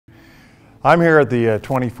I'm here at the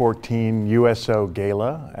 2014 USO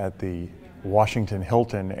Gala at the Washington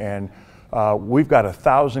Hilton, and we've got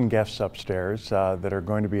 1,000 guests upstairs that are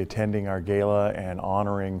going to be attending our gala and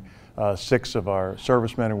honoring 6 of our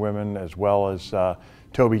servicemen and women, as well as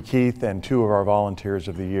Toby Keith and 2 of our volunteers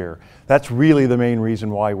of the year. That's really the main reason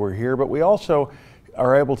why we're here, but we also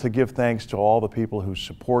are able to give thanks to all the people who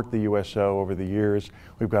support the USO over the years.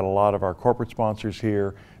 We've got a lot of our corporate sponsors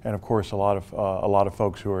here, and of course a lot of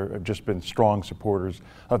folks who have just been strong supporters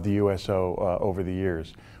of the USO over the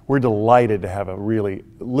years. We're delighted to have a really,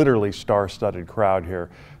 literally star-studded crowd here.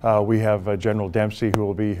 We have General Dempsey, who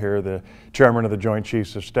will be here, the Chairman of the Joint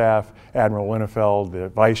Chiefs of Staff, Admiral Winnefeld, the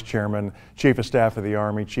Vice Chairman, Chief of Staff of the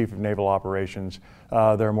Army, Chief of Naval Operations.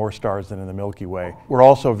 There are more stars than in the Milky Way. We're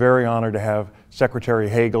also very honored to have Secretary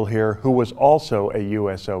Hagel here, who was also a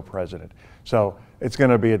USO president. So it's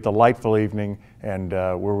going to be a delightful evening, and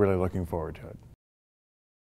we're really looking forward to it.